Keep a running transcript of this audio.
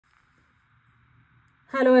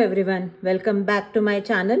Hello everyone, welcome back to my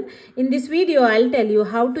channel. In this video, I'll tell you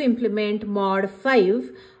how to implement mod 5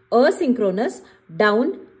 asynchronous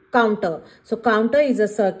down counter. So counter is a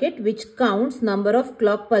circuit which counts number of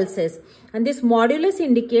clock pulses, and this modulus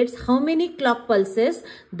indicates how many clock pulses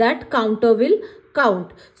that counter will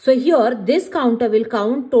count. So here this counter will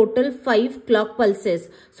count total 5 clock pulses.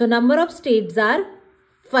 So number of states are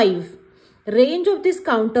 5. Range of this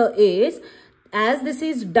counter is, as this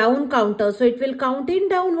is down counter, so it will count in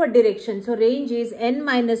downward direction. So range is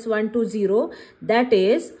n-1 to 0, that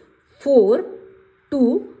is 4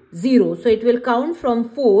 to 0. So it will count from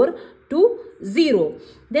 4 to 0.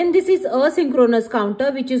 Then this is asynchronous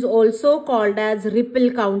counter, which is also called as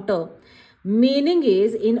ripple counter. Meaning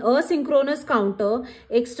is, in asynchronous counter,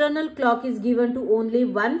 external clock is given to only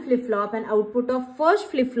one flip-flop and output of first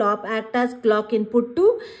flip-flop act as clock input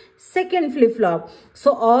to second flip-flop.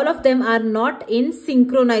 So all of them are not in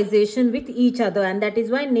synchronization with each other, and that is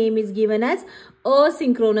why name is given as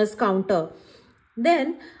asynchronous counter.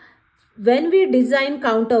 Then when we design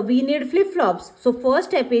counter, we need flip-flops. So first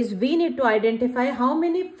step is we need to identify how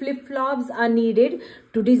many flip-flops are needed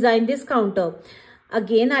to design this counter.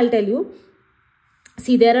 Again, I'll tell you.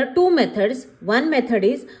 See, there are two methods. One method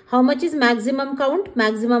is how much is maximum count?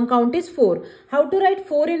 Maximum count is 4. How to write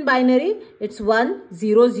 4 in binary? It's 1,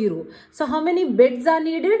 0, 0. So how many bits are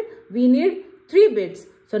needed? We need 3 bits.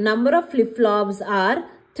 So number of flip-flops are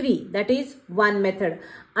 3. That is one method.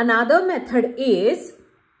 Another method is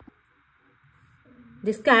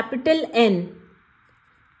this capital N.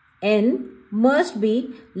 N must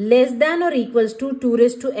be less than or equals to 2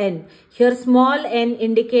 raised to n. Here small n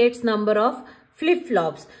indicates number of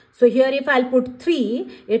flip-flops. So here if I'll put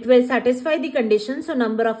 3, it will satisfy the condition. So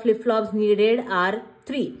number of flip-flops needed are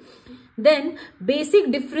 3. Then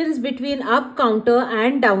basic difference between up counter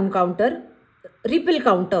and down counter, ripple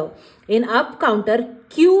counter. In up counter,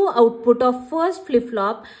 Q output of first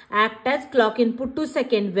flip-flop act as clock input to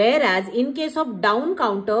second, whereas in case of down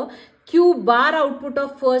counter, Q bar output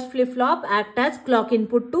of first flip-flop act as clock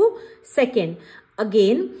input to second.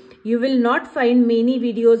 Again, you will not find many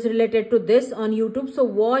videos related to this on YouTube, so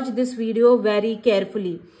watch this video very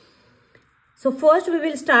carefully. So first we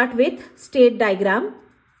will start with state diagram.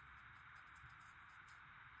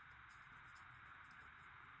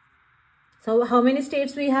 So how many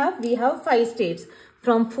states we have? We have 5 states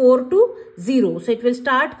from 4 to 0. So it will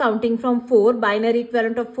start counting from 4. Binary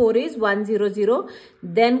equivalent of 4 is 1, 0, 0.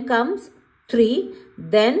 Then comes 3.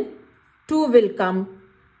 Then 2 will come.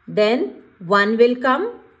 Then 1 will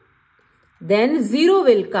come. Then 0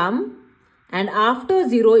 will come. And after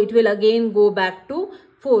 0, it will again go back to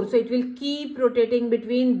 4. So it will keep rotating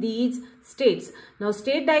between these states. Now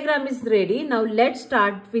state diagram is ready. Now let's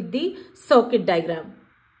start with the circuit diagram.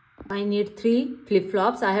 I need 3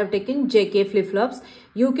 flip-flops. I have taken JK flip-flops.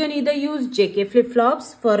 You can either use JK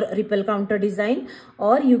flip-flops for ripple counter design,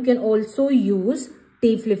 or you can also use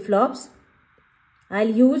T flip-flops. I'll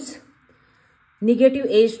use negative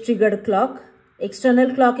age triggered clock.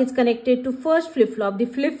 External clock is connected to first flip-flop, the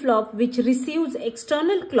flip-flop which receives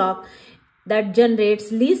external clock that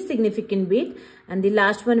generates least significant bit, and the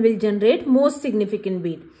last one will generate most significant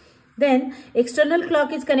bit. Then external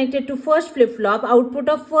clock is connected to first flip-flop. Output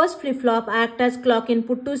of first flip-flop act as clock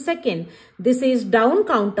input to second. This is down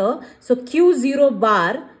counter. So Q0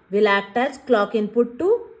 bar will act as clock input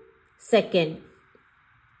to second.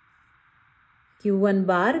 Q1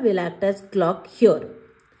 bar will act as clock here.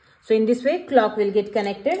 So in this way clock will get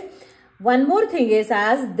connected. One more thing is,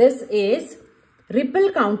 as this is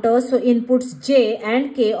ripple counter, so inputs J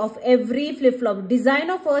and K of every flip-flop. Design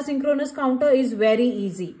of asynchronous counter is very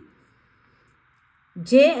easy.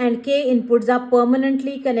 J and K inputs are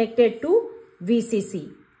permanently connected to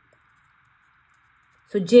VCC.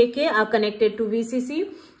 So JK are connected to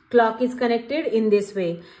VCC. Clock is connected in this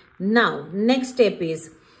way. Now next step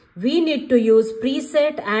is we need to use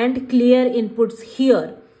preset and clear inputs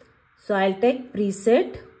here. So I'll take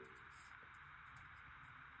preset.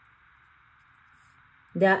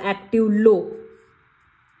 They are active low.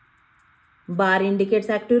 Bar indicates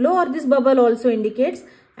active low, or this bubble also indicates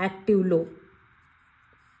active low.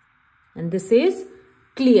 And this is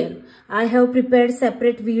clear. I have prepared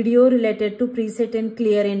separate video related to preset and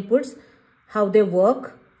clear inputs, how they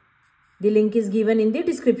work. The link is given in the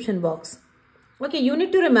description box. Okay, you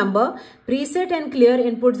need to remember preset and clear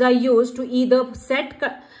inputs are used to either set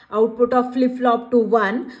output of flip-flop to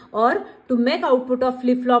 1 or to make output of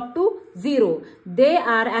flip-flop to 0. They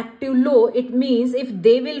are active low. It means if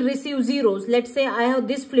they will receive zeros, let's say I have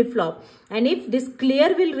this flip-flop, and if this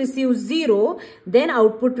clear will receive 0, then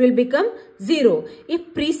output will become 0.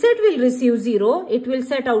 If preset will receive 0, it will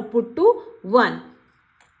set output to 1.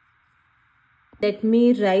 Let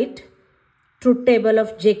me write truth table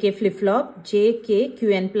of JK flip-flop, JK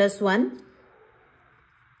Qn plus 1.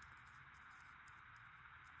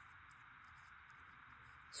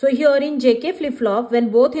 So here in JK flip-flop, when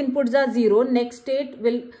both inputs are 0, next state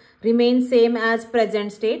will remain same as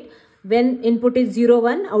present state. When input is 0,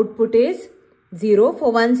 1, output is 0.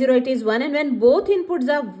 For 1, 0, it is 1. And when both inputs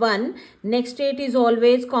are 1, next state is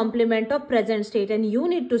always complement of present state. And you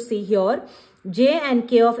need to see here, J and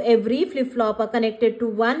K of every flip-flop are connected to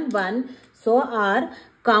 1, 1. So our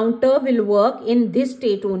counter will work in this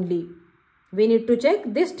state only. We need to check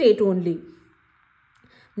this state only.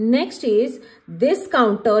 Next is this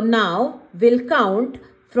counter now will count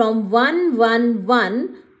from 1, 1,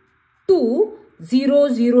 1 to 0,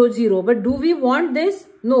 0, 0. But do we want this?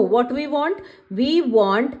 No. What we want? We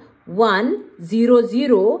want 1, 0,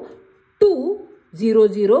 0 to 0,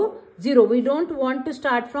 0, 0. We don't want to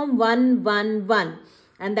start from 1, 1, 1.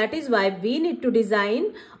 And that is why we need to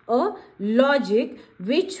design a logic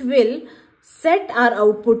which will set our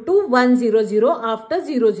output to 1, 0, 0 after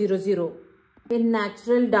 0, 0, 0. In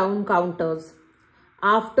natural down counters,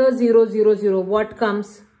 after 0, 0, 0, what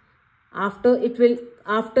comes? After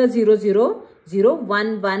 0, 0, 0,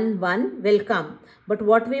 1, 1, 1 will come. But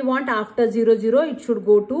what we want after 0, 0, it should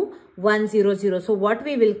go to 1, 0, 0. So what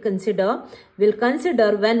we will consider? We'll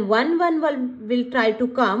consider when 1, 1 will try to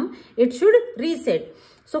come, it should reset.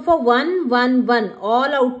 So for 1, 1, 1, all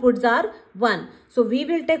outputs are 1. So we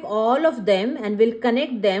will take all of them and will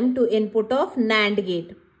connect them to input of NAND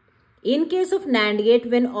gate. In case of NAND gate,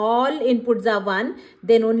 when all inputs are 1,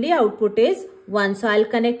 then only output is 1. So I'll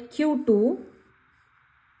connect Q2,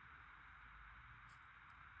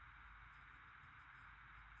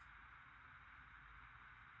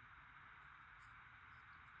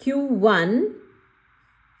 Q1,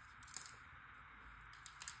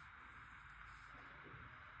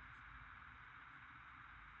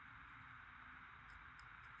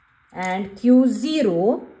 and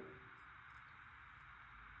Q0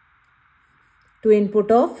 to input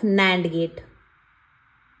of NAND gate.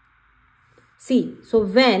 See, so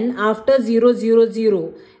when after 0, 0,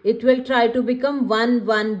 0, it will try to become 1,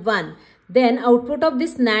 1, 1. Then output of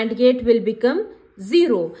this NAND gate will become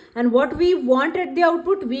 0. And what we want at the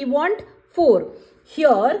output? We want 4.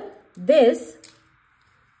 Here, this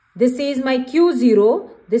is my Q0,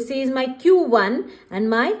 this is my Q1 and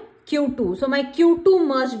my Q2. So my Q2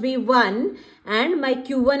 must be 1 and my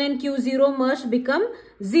Q1 and Q0 must become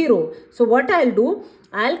 0. So what I'll do?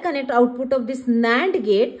 I'll connect output of this NAND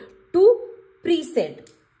gate to preset.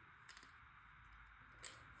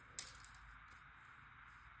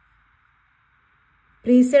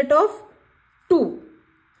 Preset of 2.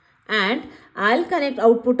 And I'll connect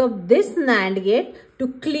output of this NAND gate to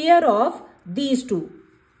clear off these two.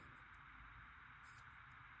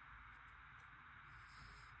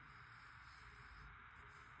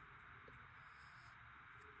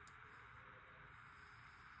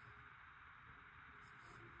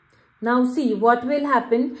 Now see what will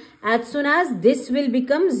happen as soon as this will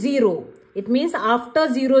become 0. It means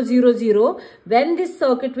after 0, 0, 0, when this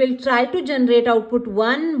circuit will try to generate output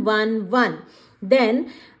 1, 1, 1.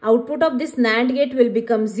 Then output of this NAND gate will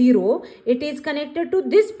become 0. It is connected to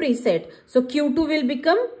this preset. So Q2 will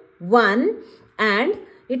become 1 and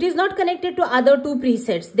it is not connected to other two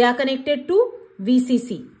presets. They are connected to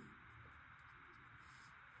VCC.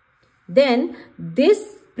 Then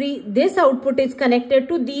this output is connected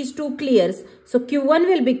to these two clears. So Q1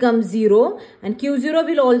 will become 0 and Q0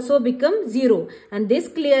 will also become 0. And this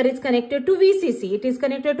clear is connected to VCC. It is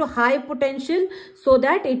connected to high potential so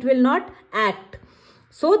that it will not act.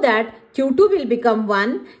 So that Q2 will become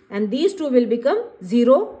 1 and these two will become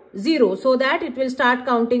 0, 0. So that it will start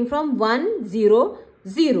counting from 1, 0,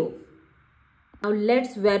 0. Now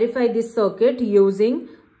let's verify this circuit using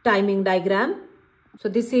timing diagram. So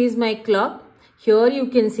this is my clock. Here you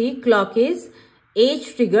can see clock is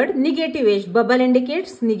age triggered, negative age. Bubble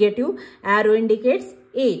indicates negative, arrow indicates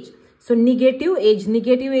age. So negative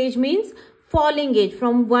age means falling age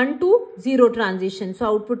from 1 to 0 transition. So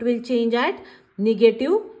output will change at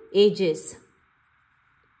negative ages.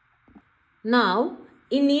 Now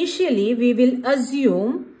initially we will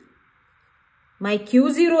assume my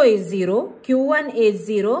Q0 is 0, Q1 is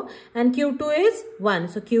 0 and Q2 is 1.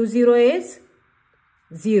 So Q0 is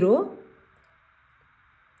 0.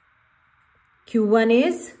 Q1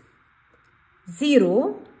 is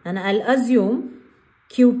 0 and I'll assume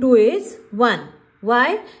Q2 is 1.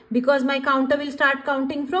 Why? Because my counter will start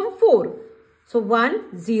counting from 4. So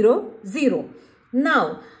 1, 0, 0.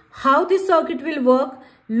 Now, how this circuit will work?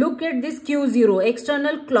 Look at this Q0,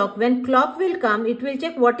 external clock. When clock will come, it will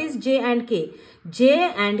check what is J and K.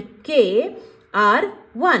 J and K are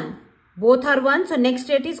 1. Both are 1. So next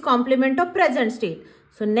state is complement of present state.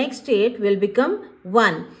 So next state will become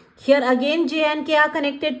 1. Here again J and K are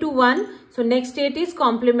connected to 1. So next state is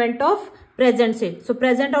complement of present state. So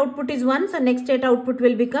present output is 1. So next state output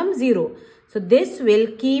will become 0. So this will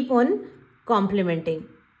keep on complementing.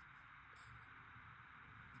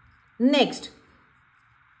 Next.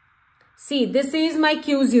 See, this is my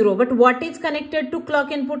Q0. But what is connected to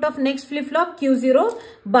clock input of next flip-flop? Q0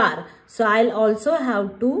 bar. So I'll also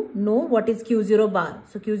have to know what is Q0 bar.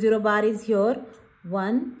 So Q0 bar is here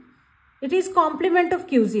 1. It is complement of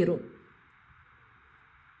Q0.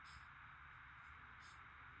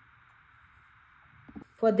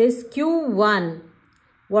 For this Q1,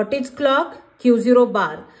 what is clock? Q0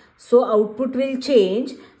 bar. So output will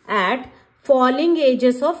change at falling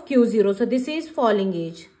edges of Q0. So this is falling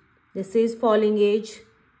edge. This is falling edge.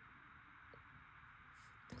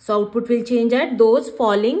 So output will change at those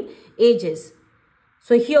falling edges.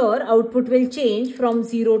 So here output will change from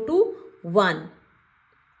 0 to 1.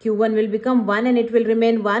 Q1 will become 1 and it will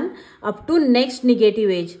remain 1 up to next negative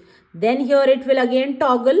edge. Then here it will again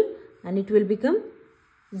toggle and it will become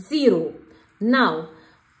 0. Now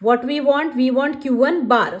what we want Q1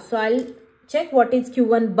 bar. So I'll check what is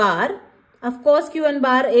Q1 bar. Of course Q1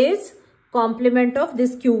 bar is complement of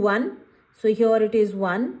this Q1. So here it is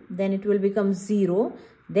 1. Then it will become 0.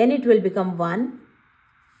 Then it will become 1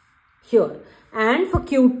 here. And for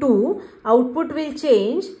Q2 output will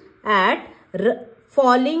change at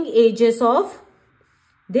falling edges of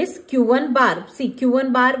this Q1 bar. See,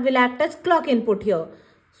 Q1 bar will act as clock input here.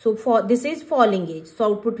 So for this is falling edge. So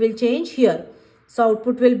output will change here. So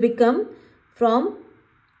output will become from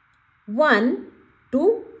 1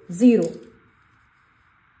 to 0.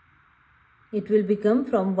 It will become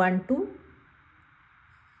from 1 to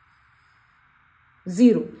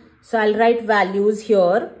 0. So I'll write values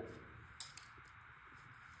here.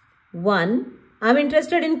 1. I'm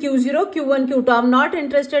interested in Q0, Q1, Q2. I'm not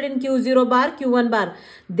interested in Q0 bar, Q1 bar.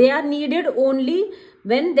 They are needed only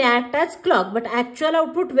when they act as clock. But actual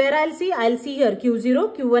output where I'll see? I'll see here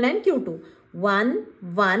Q0, Q1 and Q2. 1,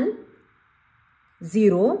 1,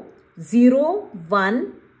 0, 0,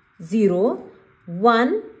 1, 0,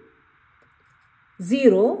 1,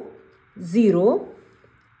 0, 0,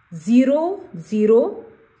 0, 0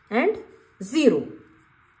 and 0.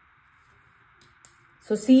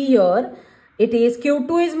 So see here, it is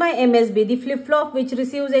Q2 is my MSB. The flip-flop which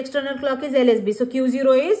receives external clock is LSB. So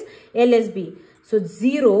Q0 is LSB. So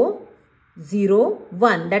 0, 0,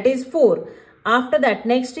 1. That is 4. After that,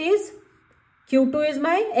 next is Q2 is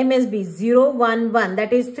my MSB. 0, 1, 1.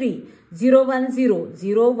 That is 3. 0, 1, 0.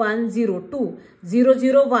 0, 1, 0. 2. 0,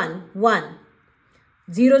 0, 1. 1.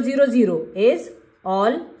 0, 0, 0 is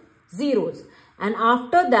all zeros. And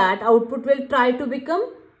after that, output will try to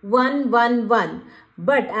become 1, 1, 1.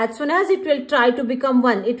 But as soon as it will try to become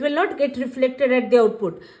 1, it will not get reflected at the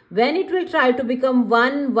output. When it will try to become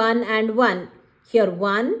 1, 1 and 1, here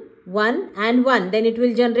 1, 1 and 1, then it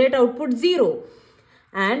will generate output 0.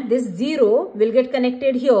 And this 0 will get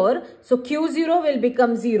connected here. So Q0 will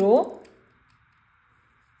become 0.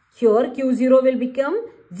 Here Q0 will become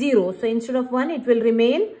 0. So instead of 1, it will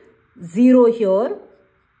remain 0 here.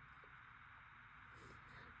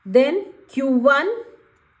 Then Q1,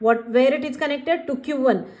 where it is connected to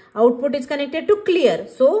Q1, output is connected to clear.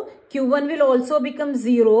 So Q1 will also become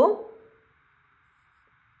 0.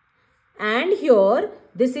 And here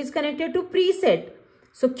this is connected to preset.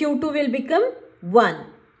 So Q2 will become 1.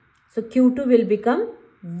 So Q2 will become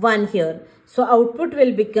 1 here. So output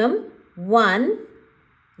will become 1,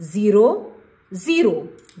 0, 0.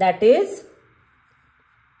 That is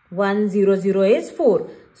 1, 0, 0 is 4.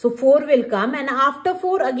 So 4 will come, and after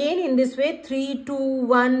 4 again in this way 3, 2,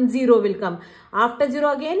 1, 0 will come. After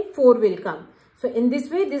 0 again 4 will come. So in this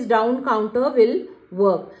way this down counter will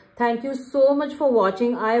work. Thank you so much for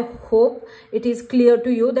watching. I hope it is clear to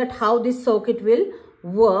you that how this circuit will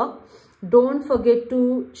work. Don't forget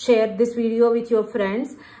to share this video with your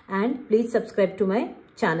friends and please subscribe to my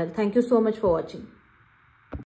channel. Thank you so much for watching.